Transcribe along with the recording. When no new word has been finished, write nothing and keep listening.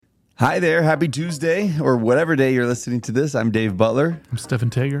Hi there. Happy Tuesday, or whatever day you're listening to this. I'm Dave Butler. I'm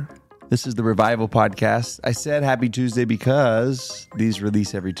Stephan Taeger. This is the Revival Podcast. I said happy Tuesday because these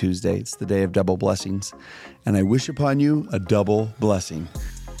release every Tuesday. It's the day of double blessings. And I wish upon you a double blessing.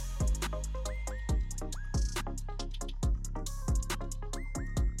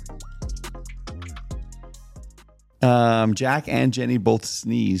 Jack and Jenny both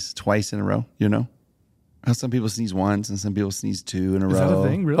sneeze twice in a row, you know? How some people sneeze once and some people sneeze two in a row. Is that a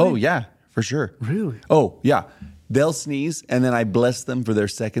thing, really? Oh, yeah, for sure. Really? Oh, yeah. They'll sneeze, and then I bless them for their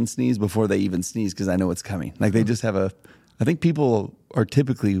second sneeze before they even sneeze because I know it's coming. Like they just have I think people are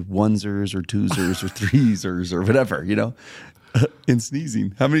typically onesers or twosers or threesers or whatever, you know, in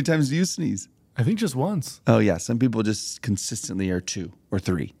sneezing. How many times do you sneeze? I think just once. Oh, yeah. Some people just consistently are two or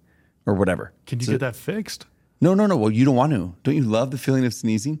three or whatever. Can you get that fixed? No. Well, you don't want to. Don't you love the feeling of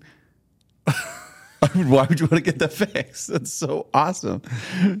sneezing? Why would you want to get that fixed? That's so awesome.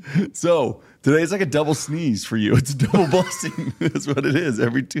 So today is like a double sneeze for you. It's a double blessing. That's what it is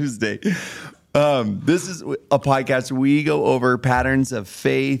every Tuesday. This is a podcast where we go over patterns of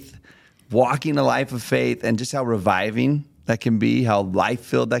faith, walking a life of faith, and just how reviving that can be, how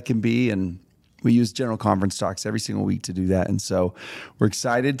life-filled that can be. And we use general conference talks every single week to do that. And so we're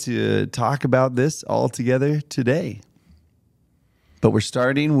excited to talk about this all together today. But we're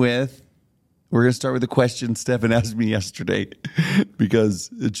going to start with a question Stephan asked me yesterday because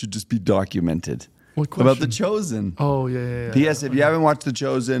it should just be documented. What question? About The Chosen. Oh, yeah. P.S. If you haven't watched The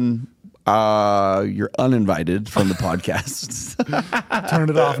Chosen, you're uninvited from the podcast. Turn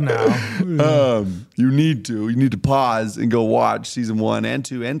it off now. You need to pause and go watch season 1 and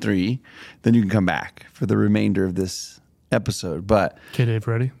 2 and 3. Then you can come back for the remainder of this episode. But Okay, Dave,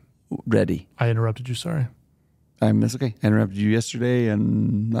 ready? Ready. I interrupted you, sorry. That's okay. I interrupted you yesterday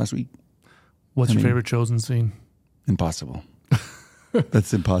and last week. What's your favorite Chosen scene? Impossible.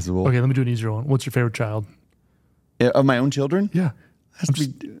 That's impossible. Okay, let me do an easier one. What's your favorite child? Of my own children? Yeah. I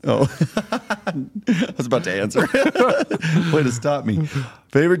was about to answer. Way to stop me.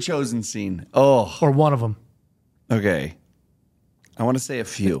 Favorite Chosen scene? Oh. Or one of them. Okay. I want to say a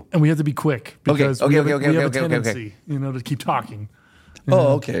few. And we have to be quick because we have a tendency, to keep talking.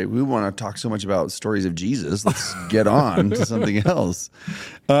 Oh, okay. We want to talk so much about stories of Jesus. Let's get on to something else.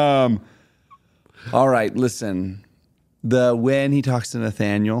 All right, listen. When he talks to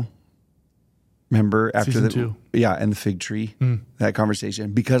Nathaniel, remember after Season 2. Yeah, and the fig tree, that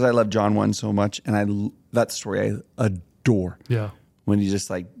conversation. Because I love John 1 so much, and that story I adore. Yeah. When he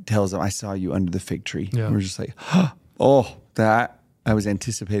just tells them, "I saw you under the fig tree." Yeah. And we're just like, oh, that I was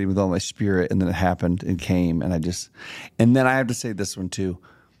anticipating with all my spirit, and then it happened and came, and then I have to say this one too.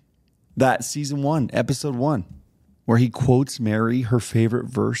 That season 1, episode 1. Where he quotes Mary, her favorite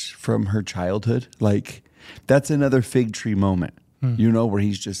verse from her childhood. That's another fig tree moment, where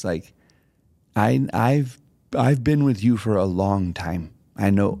he's just like, I've been with you for a long time.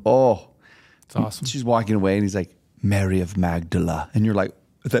 I know. Oh, it's awesome. She's walking away and he's like, Mary of Magdala. And you're like,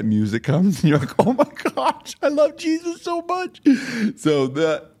 that music comes and you're like, oh my gosh, I love Jesus so much. So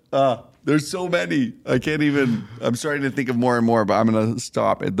there's so many. I'm starting to think of more and more, but I'm going to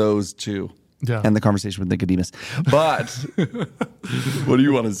stop at those two. Yeah. And the conversation with Nicodemus. But what do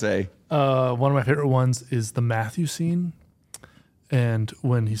you want to say? One of my favorite ones is the Matthew scene. And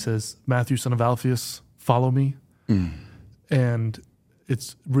when he says, Matthew, son of Alphaeus, follow me. And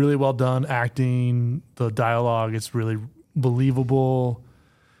it's really well done acting, the dialogue, it's really believable.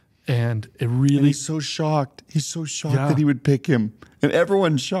 And he's so shocked. He's so shocked that he would pick him. And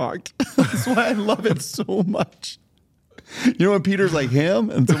everyone's shocked. That's why I love it so much. You know when Peter's like him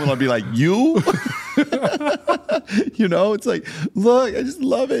and someone will be like, you? It's like, look, I just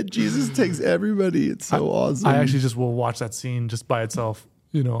love it. Jesus takes everybody. It's so awesome. I actually just will watch that scene just by itself,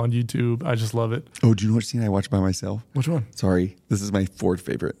 on YouTube. I just love it. Oh, do you know what scene I watch by myself? Which one? Sorry. This is my fourth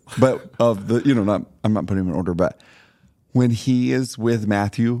favorite. But of the, I'm not putting them in order, but when he is with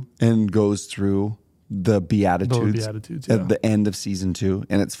Matthew and goes through the Beatitudes, at the end of season 2,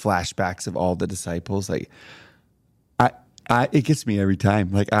 and it's flashbacks of all the disciples, it gets me every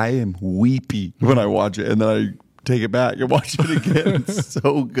time. I am weepy when I watch it, and then I take it back and watch it again. It's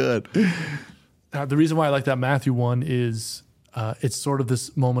so good. The reason why I like that Matthew one is it's sort of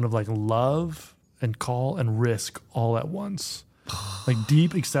this moment of love and call and risk all at once.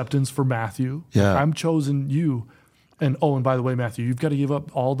 Deep acceptance for Matthew. Yeah. I'm chosen you. And by the way, Matthew, you've got to give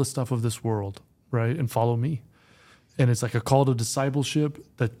up all the stuff of this world, right? And follow me. And it's like a call to discipleship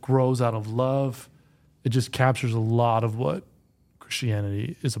that grows out of love. It just captures a lot of what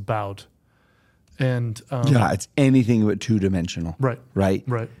Christianity is about. And it's anything but two-dimensional. Right.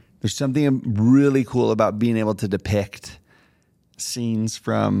 There's something really cool about being able to depict scenes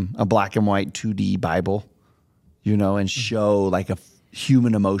from a black and white 2D Bible, and show like a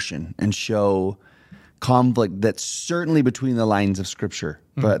human emotion and show conflict that's certainly between the lines of Scripture,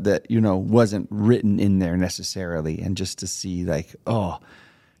 but that, wasn't written in there necessarily. And just to see like,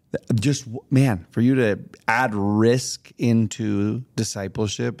 just, man, for you to add risk into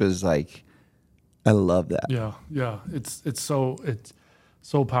discipleship is like, I love that. Yeah. It's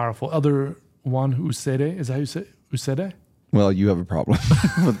so powerful. Elder Juan Uceda, is that how you say Uceda? Well, you have a problem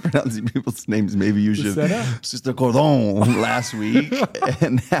with pronouncing people's names. Maybe you should. Uceda? Sister Cordon last week,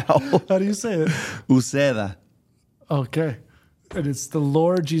 and now. How do you say it? Uceda. Okay. And it's the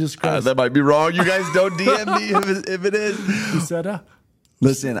Lord Jesus Christ. That might be wrong. You guys don't DM me if it is. Uceda?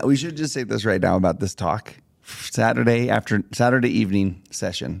 Listen, we should just say this right now about this talk. Saturday evening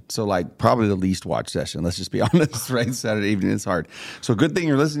session. So like probably the least watched session. Let's just be honest, right? Saturday evening is hard. So good thing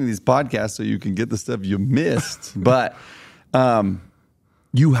you're listening to these podcasts so you can get the stuff you missed. But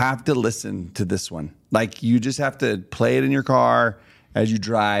you have to listen to this one. Like you just have to play it in your car as you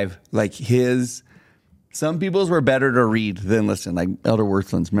drive. Like some people's were better to read than listen. Like Elder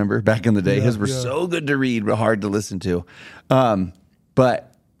Worthland's, remember back in the day, his were so good to read but hard to listen to.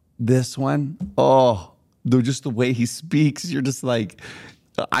 But this one, just the way he speaks, you're just like,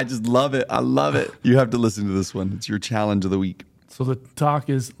 I just love it. I love it. You have to listen to this one. It's your challenge of the week. So the talk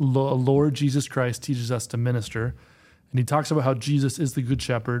is Lord Jesus Christ teaches us to minister. And he talks about how Jesus is the good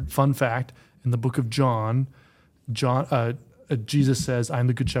shepherd. Fun fact, in the book of John, Jesus says, I'm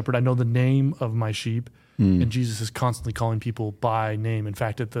the good shepherd. I know the name of my sheep. And Jesus is constantly calling people by name. In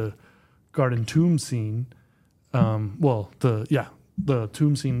fact, at the garden tomb scene, the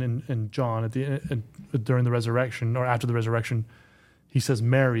tomb scene in John during the resurrection or after the resurrection, he says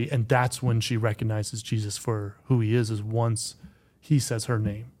Mary, and that's when she recognizes Jesus for who he is once he says her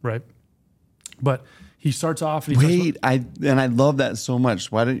name, right? But he starts off. And I love that so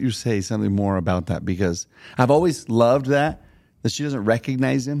much. Why don't you say something more about that? Because I've always loved that she doesn't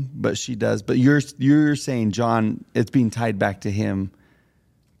recognize him, but she does. But you're saying, John, it's being tied back to him.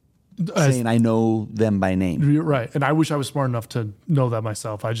 Saying, I know them by name. Right. And I wish I was smart enough to know that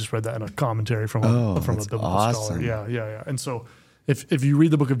myself. I just read that in a commentary from a biblical scholar. Yeah. And so if you read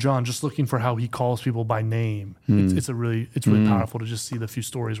the book of John, just looking for how he calls people by name, it's really powerful to just see the few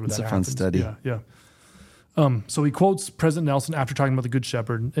stories where that happens. It's a fun study. Yeah. So he quotes President Nelson after talking about the Good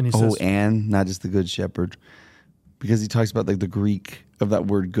Shepherd, and he says, and not just the Good Shepherd, because he talks about like the Greek of that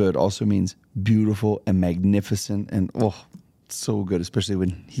word good also means beautiful and magnificent and so good, especially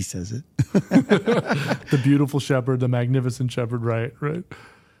when he says it. The beautiful shepherd, the magnificent shepherd, right.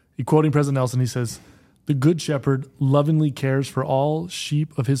 He quoting President Nelson, he says, the good shepherd lovingly cares for all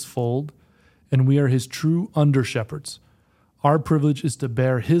sheep of his fold, and we are his true under-shepherds. Our privilege is to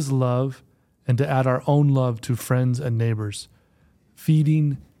bear his love and to add our own love to friends and neighbors,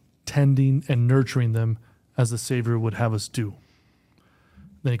 feeding, tending, and nurturing them as the Savior would have us do.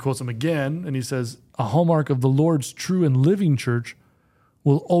 Then he quotes him again, and he says, a hallmark of the Lord's true and living church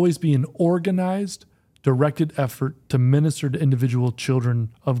will always be an organized, directed effort to minister to individual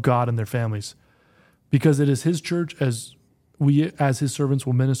children of God and their families, because it is his church as we, as his servants,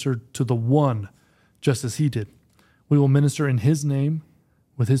 will minister to the one just as he did. We will minister in his name,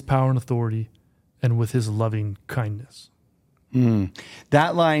 with his power and authority, and with his loving kindness.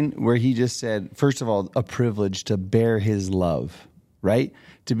 That line where he just said, first of all, a privilege to bear his love, right?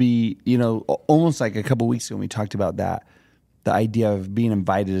 To be, almost like a couple weeks ago when we talked about that, the idea of being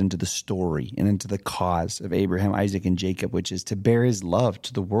invited into the story and into the cause of Abraham, Isaac, and Jacob, which is to bear his love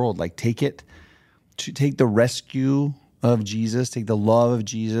to the world. Like take the rescue of Jesus, take the love of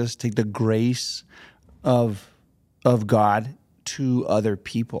Jesus, take the grace of God to other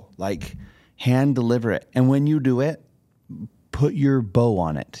people, like hand deliver it. And when you do it, put your bow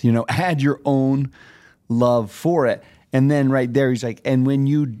on it, add your own love for it. And then right there, he's like,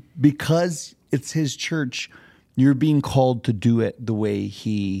 and because it's his church, you're being called to do it the way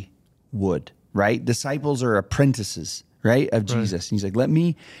he would, right? Disciples are apprentices, right, of Jesus. And he's like, let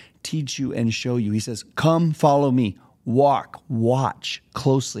me teach you and show you. He says, come follow me, watch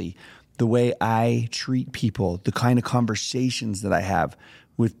closely the way I treat people, the kind of conversations that I have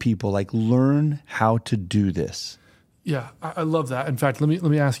with people, like learn how to do this. Yeah, I love that. In fact, let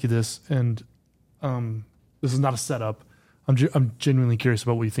me ask you this, and this is not a setup. I'm genuinely curious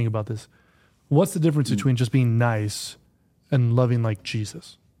about what you think about this. What's the difference between just being nice and loving like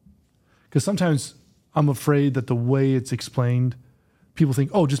Jesus? Because sometimes I'm afraid that the way it's explained, people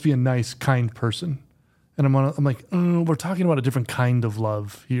think, oh, just be a nice, kind person. And I'm like, we're talking about a different kind of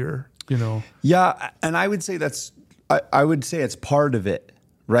love here, Yeah, and I would say I would say it's part of it,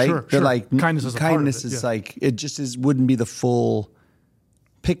 right? Sure, They're sure. like Kindness is a part of it, is yeah. like it just wouldn't be the full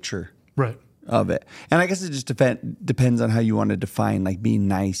picture Right. of it. And I guess it just depends on how you want to define like being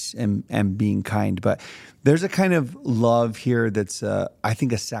nice and being kind. But there's a kind of love here that's I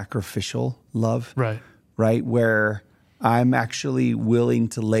think a sacrificial love, right? Where I'm actually willing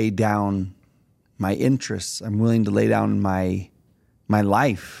to lay down my interests. I'm willing to lay down my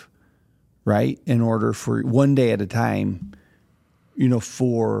life, right? In order for one day at a time,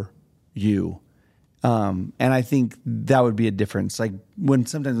 for you. And I think that would be a difference. Like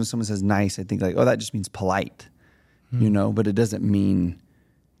sometimes when someone says nice, I think like, oh, that just means polite, but it doesn't mean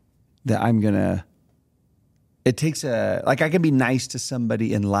that it takes I can be nice to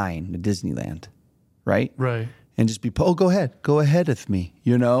somebody in line at Disneyland, right? Right. And just be, go ahead with me,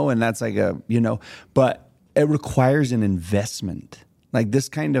 and that's like but it requires an investment. Like this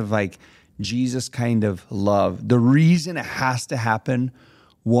kind of like Jesus kind of love. The reason it has to happen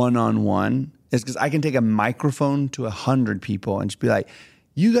one-on-one is because I can take a microphone to 100 people and just be like,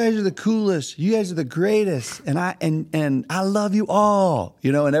 you guys are the coolest, you guys are the greatest, and I love you all,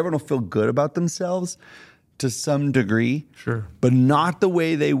 and everyone will feel good about themselves to some degree. Sure. But not the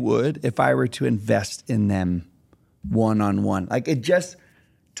way they would if I were to invest in them one-on-one. Like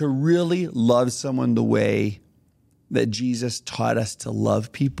to really love someone the way that Jesus taught us to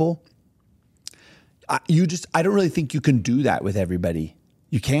love people. I don't really think you can do that with everybody.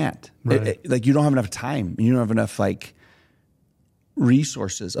 You can't. Right. Like you don't have enough time. You don't have enough like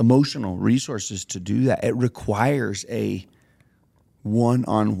resources, emotional resources to do that. It requires a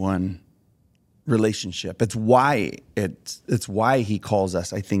one-on-one relationship. It's why he calls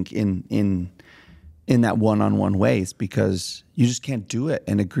us, I think, in that one-on-one ways, because you just can't do it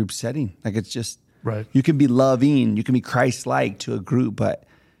in a group setting. Like it's just right. You can be loving, you can be Christ-like to a group, but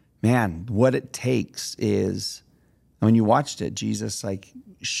man, what it takes is, when you watched it, Jesus like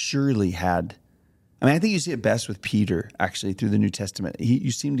surely had. I think you see it best with Peter actually through the New Testament.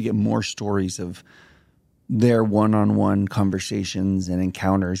 You seem to get more stories of their one-on-one conversations and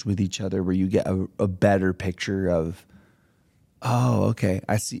encounters with each other where you get a better picture of, oh, okay,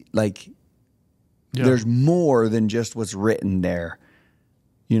 I see. Like, there's more than just what's written there,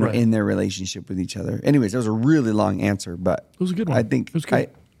 right, in their relationship with each other. Anyways, that was a really long answer, but it was a good one. I think it was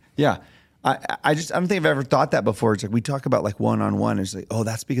good. I don't think I've ever thought that before. It's like we talk about like one-on-one. It's like, oh,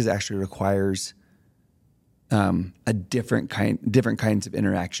 that's because it actually requires a different kinds of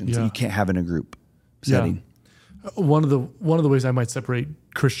interactions that you can't have in a group setting. One of the ways I might separate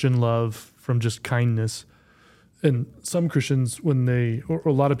Christian love from just kindness, and some Christians or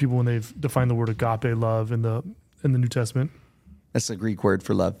a lot of people when they've defined the word agape love in the New Testament. That's the Greek word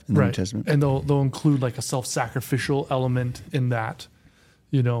for love in the New Testament. And they'll include like a self-sacrificial element in that,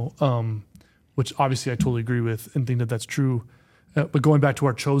 which obviously I totally agree with and think that that's true. But going back to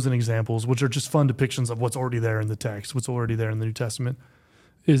our chosen examples, which are just fun depictions of what's already there in the text, what's already there in the New Testament,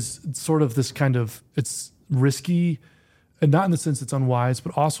 is sort of this kind of, it's risky, and not in the sense it's unwise,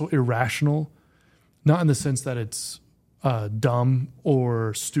 but also irrational, not in the sense that it's dumb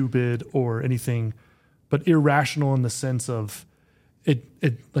or stupid or anything, but irrational in the sense of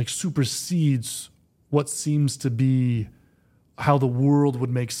it like supersedes what seems to be how the world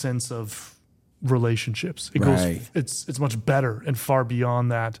would make sense of relationships. It goes, it's much better and far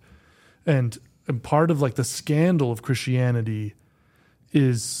beyond that. And part of like the scandal of Christianity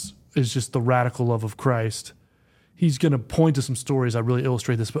is just the radical love of Christ. He's going to point to some stories that really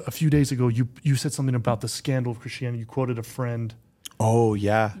illustrate this. But a few days ago, you said something about the scandal of Christianity. You quoted a friend. Oh,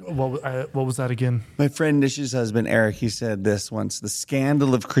 yeah. What was that again? My friend Nish's husband, Eric, he said this once. The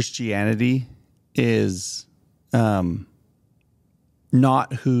scandal of Christianity is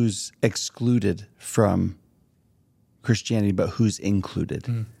not who's excluded from Christianity, but who's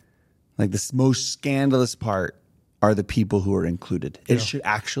included. Like the most scandalous part are the people who are included. It should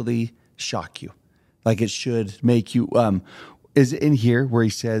actually shock you. Like it should make you, is it in here where he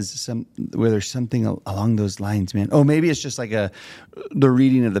says where there's something along those lines, man? Oh, maybe it's just like the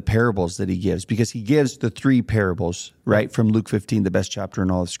reading of the parables that he gives, because he gives the 3 parables, right? From Luke 15, the best chapter in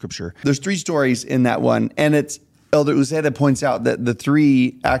all of Scripture. There's 3 stories in that one. And it's Elder Uceda points out that the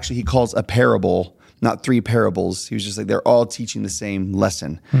 3 actually he calls a parable, not 3 parables. He was just like, they're all teaching the same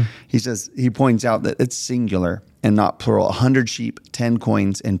lesson. He points out that it's singular and not plural. 100 sheep, 10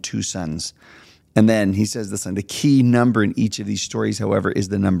 coins, and 2 sons. And then he says this, the key number in each of these stories, however, is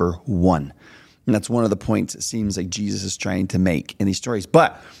the number 1. And that's one of the points it seems like Jesus is trying to make in these stories.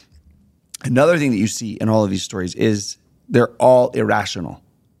 But another thing that you see in all of these stories is they're all irrational.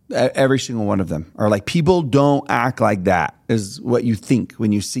 Every single one of them are like, people don't act like that, is what you think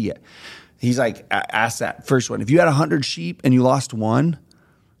when you see it. He's like, ask that first one. If you had 100 sheep and you lost 1,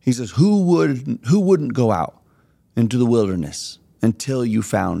 He says, who wouldn't go out into the wilderness until you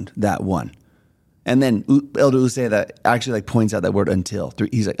found that one? And then Elder Uceda actually like points out that word until.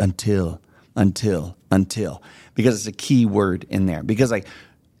 He's like, until, because it's a key word in there. Because like,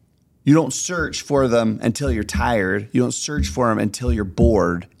 you don't search for them until you're tired. You don't search for them until you're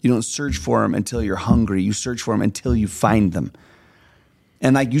bored. You don't search for them until you're hungry. You search for them until you find them.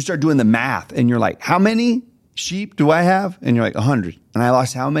 And like you start doing the math and you're like, how many sheep do I have? And you're like 100. And I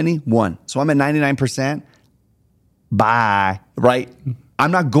lost how many? 1. So I'm at 99%. Bye. Right? I'm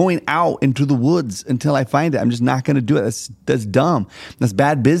not going out into the woods until I find it. I'm just not going to do it. That's dumb. That's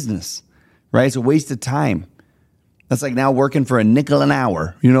bad business. Right? It's a waste of time. That's like now working for a nickel an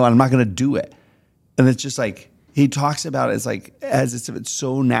hour. You know, I'm not going to do it. And it's just like, he talks about it as like, as if it's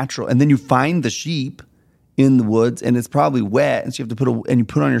so natural. And then you find the sheep in the woods and it's probably wet. And so you have to you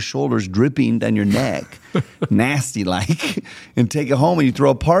put on your shoulders, dripping down your neck, nasty like, and take it home and you throw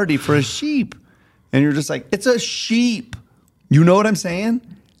a party for a sheep. And you're just like, it's a sheep. You know what I'm saying?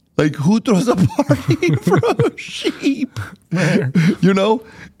 Like, who throws a party for a sheep? You know?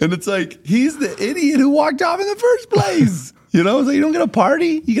 And it's like, he's the idiot who walked off in the first place. You know? It's like, you don't get a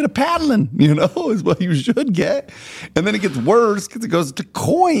party, you get a paddling, you know, is what you should get. And then it gets worse because it goes to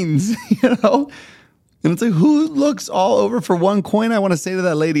coins, you know? And it's like, who looks all over for one coin? I want to say to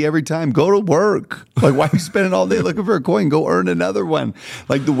that lady every time, go to work. Like, why are you spending all day looking for a coin? Go earn another one.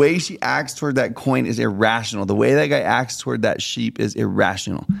 Like, the way she acts toward that coin is irrational. The way that guy acts toward that sheep is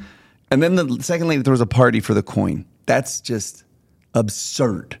irrational. And then the second lady throws a party for the coin. That's just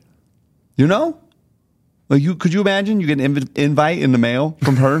absurd. You know? Like, could you imagine you get an invite in the mail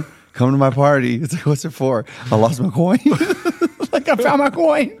from her? Come to my party. It's like, what's it for? I lost my coin. Like, I found my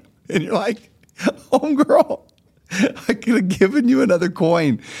coin. And you're like, homegirl, I could have given you another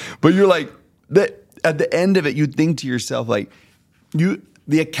coin. But you're like, at the end of it, you think to yourself, like,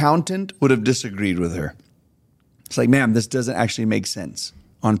 the accountant would have disagreed with her. It's like, ma'am, this doesn't actually make sense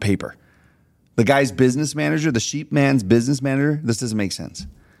on paper. The guy's business manager, the sheep man's business manager, this doesn't make sense.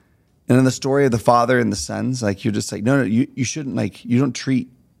 And in the story of the father and the sons, like, you're just like, no, you shouldn't, like, you don't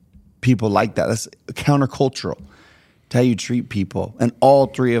treat people like that. That's countercultural to how you treat people. And all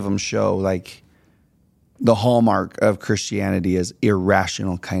three of them show, like, the hallmark of Christianity is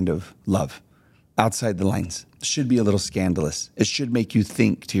irrational kind of love outside the lines. It should be a little scandalous. It should make you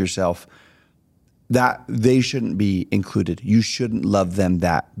think to yourself that they shouldn't be included. You shouldn't love them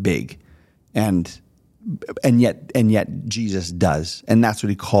that big. And yet Jesus does. And that's what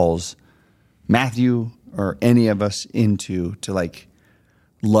he calls Matthew or any of us into, to like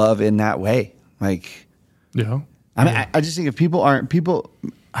love in that way. Like, yeah. I mean, I just think if people,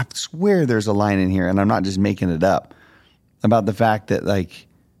 I swear there's a line in here, and I'm not just making it up, about the fact that, like,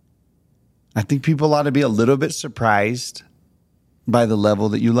 I think people ought to be a little bit surprised by the level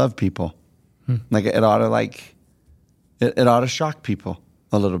that you love people. Like, it ought to shock people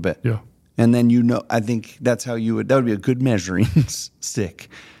a little bit. Yeah. And then, you know, I think that's how that would be a good measuring stick.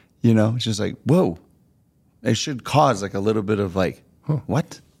 You know, it's just like, whoa. It should cause like a little bit of like,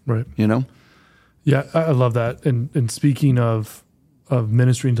 what? Right. You know? Yeah, I love that. And speaking of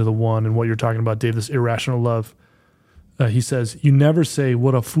ministering to the one and what you're talking about, Dave, this irrational love, he says, you never say,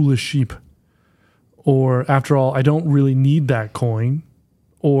 what a foolish sheep, or after all, I don't really need that coin,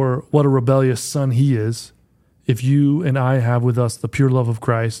 or what a rebellious son he is. If you and I have with us the pure love of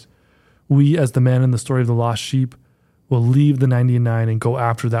Christ, we, as the man in the story of the lost sheep, will leave the 99 and go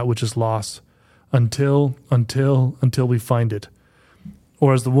after that which is lost until we find it.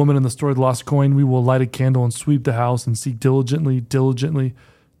 Or as the woman in the story of the lost coin, we will light a candle and sweep the house and seek diligently,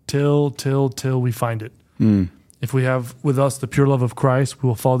 till we find it. If we have with us the pure love of Christ, we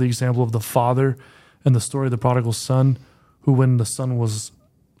will follow the example of the father and the story of the prodigal son, who, when the son was,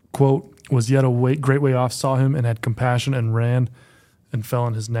 quote, was yet a great way off, saw him and had compassion and ran and fell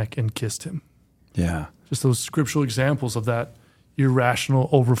on his neck and kissed him. Yeah. Just those scriptural examples of that irrational,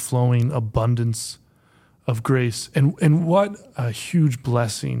 overflowing abundance of grace. And what a huge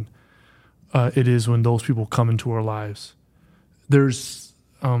blessing it is when those people come into our lives. There's,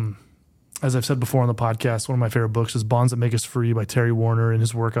 as I've said before on the podcast, one of my favorite books is Bonds That Make Us Free by Terry Warner and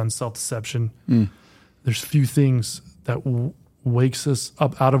his work on self-deception. There's few things that wakes us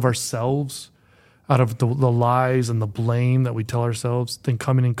up out of ourselves, out of the lies and the blame that we tell ourselves, than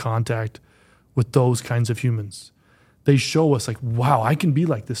coming in contact with those kinds of humans. They show us like, wow, I can be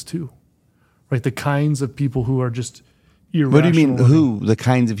like this too. Right? The kinds of people who are just irrational. What do you mean, who? The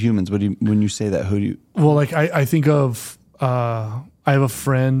kinds of humans? When you say that, who do you? Well, like I think of, I have a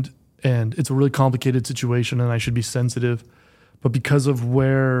friend, and it's a really complicated situation, and I should be sensitive. But because of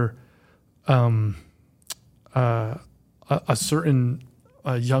where a certain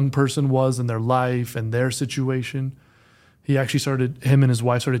a young person was in their life and their situation. He actually him and his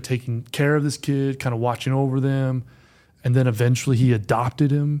wife started taking care of this kid, kind of watching over them. And then eventually he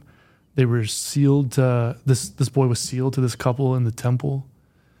adopted him. They were sealed to, this boy was sealed to this couple in the temple.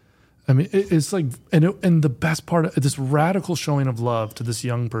 I mean, it's like, and the best part of this radical showing of love to this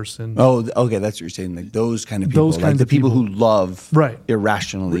young person. Oh, okay, that's what you're saying. Like those kind of people, those kinds of people who love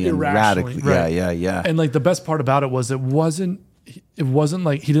irrationally and radically. Right. Yeah. And like the best part about it was it wasn't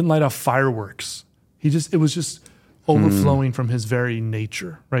like he didn't light off fireworks. It was just overflowing from his very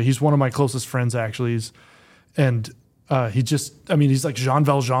nature. Right. He's one of my closest friends actually, he's like Jean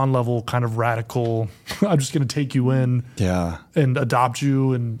Valjean level kind of radical. I'm just going to take you in, and adopt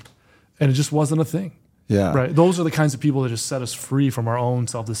you, and it just wasn't a thing. Yeah, right. Those are the kinds of people that just set us free from our own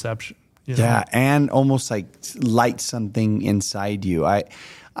self-deception. You know? Yeah, and almost like light something inside you. I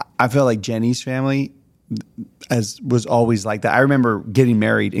feel like Jenny's family was always like that. I remember getting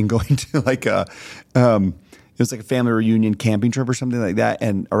married and going to like it was like a family reunion camping trip or something like that,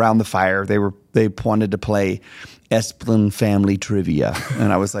 and around the fire they wanted to play Esplin family trivia,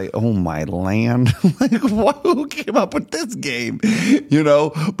 and I was like, oh my land, like who came up with this game,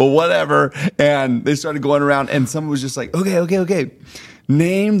 but whatever. And they started going around, and someone was just like, okay,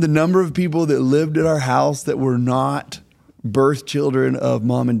 name the number of people that lived at our house that were not birth children of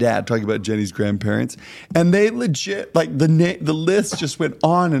mom and dad, talking about Jenny's grandparents. And they legit, like the list just went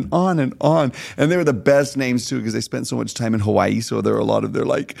on and on and on. And they were the best names too, because they spent so much time in Hawaii. So there were a lot of their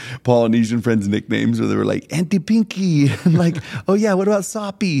like Polynesian friends' nicknames where they were like Auntie Pinky and like, oh yeah, what about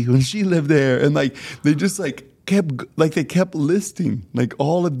Soppy when she lived there? And like, they just kept listing like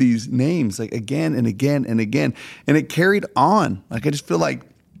all of these names like again and again and again. And it carried on. Like, I just feel like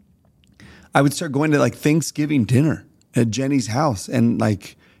I would start going to like Thanksgiving dinner at Jenny's house, and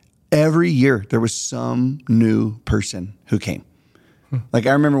like every year there was some new person who came. Like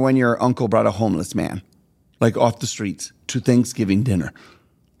I remember when your uncle brought a homeless man, like off the streets to Thanksgiving dinner.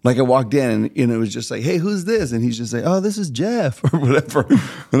 Like I walked in and it was just like, hey, who's this? And he's just like, oh, this is Jeff or whatever.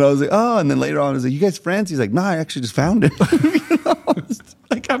 And I was like, oh, and then later on I was like, you guys friends? He's like, no, I actually just found him.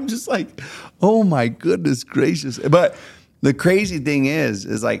 Like I'm just like, oh my goodness gracious. But the crazy thing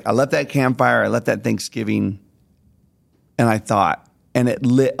is like I left that campfire, I left that Thanksgiving. And I thought, and it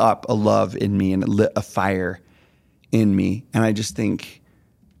lit up a love in me, and it lit a fire in me. And I just think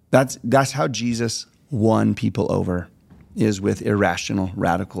that's how Jesus won people over, is with irrational,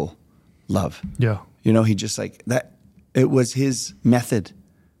 radical love. Yeah. He just like that. It was his method.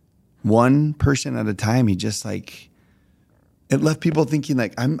 One person at a time. He just like, it left people thinking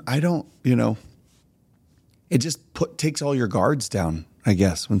like, it just takes all your guards down, I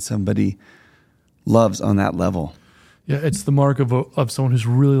guess, when somebody loves on that level. Yeah, it's the mark of someone who's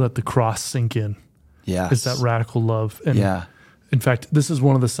really let the cross sink in. Yeah, it's that radical love. And in fact, this is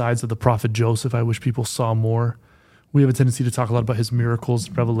one of the sides of the prophet Joseph I wish people saw more. We have a tendency to talk a lot about his miracles,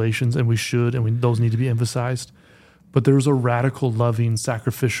 revelations, and we should, and those need to be emphasized. But there was a radical, loving,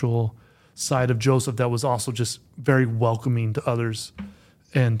 sacrificial side of Joseph that was also just very welcoming to others.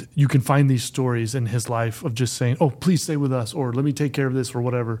 And you can find these stories in his life of just saying, oh, please stay with us, or let me take care of this, or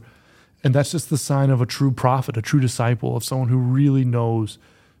whatever. And that's just the sign of a true prophet, a true disciple, of someone who really knows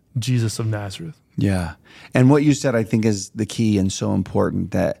Jesus of Nazareth. Yeah. And what you said, I think, is the key and so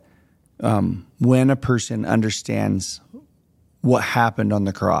important, that when a person understands what happened on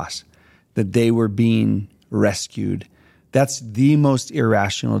the cross, that they were being rescued, that's the most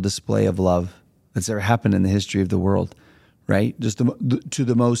irrational display of love that's ever happened in the history of the world, right? Just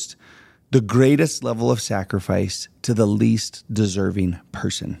the greatest level of sacrifice to the least deserving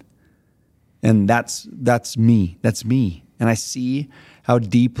person. And that's me. That's me. And I see how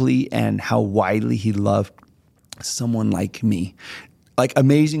deeply and how widely he loved someone like me. Like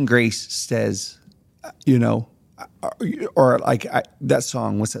Amazing Grace says, or like that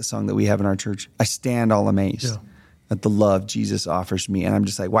song, what's that song that we have in our church? I stand all amazed at the love Jesus offers me. And I'm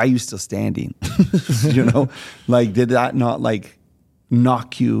just like, why are you still standing? Like, did that not like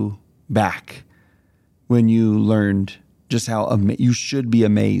knock you back when you learned just how you should be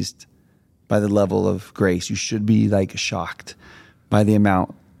amazed by the level of grace? You should be like shocked by the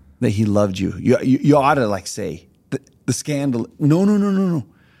amount that he loved you. You ought to like say the scandal. No.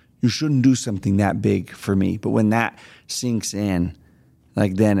 You shouldn't do something that big for me. But when that sinks in,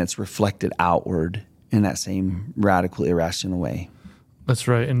 like then it's reflected outward in that same radical, irrational way. That's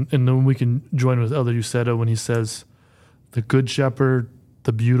right. And then we can join with Elder Uceda when he says the good shepherd,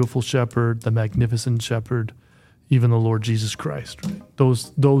 the beautiful shepherd, the magnificent shepherd, even the Lord Jesus Christ. Right?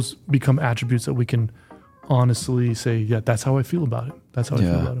 Those become attributes that we can honestly say, yeah, that's how I feel about it. That's how I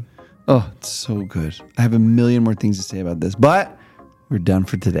feel about him. Oh, it's so good. I have a million more things to say about this, but We're done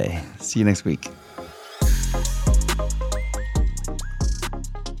for today. See you next week.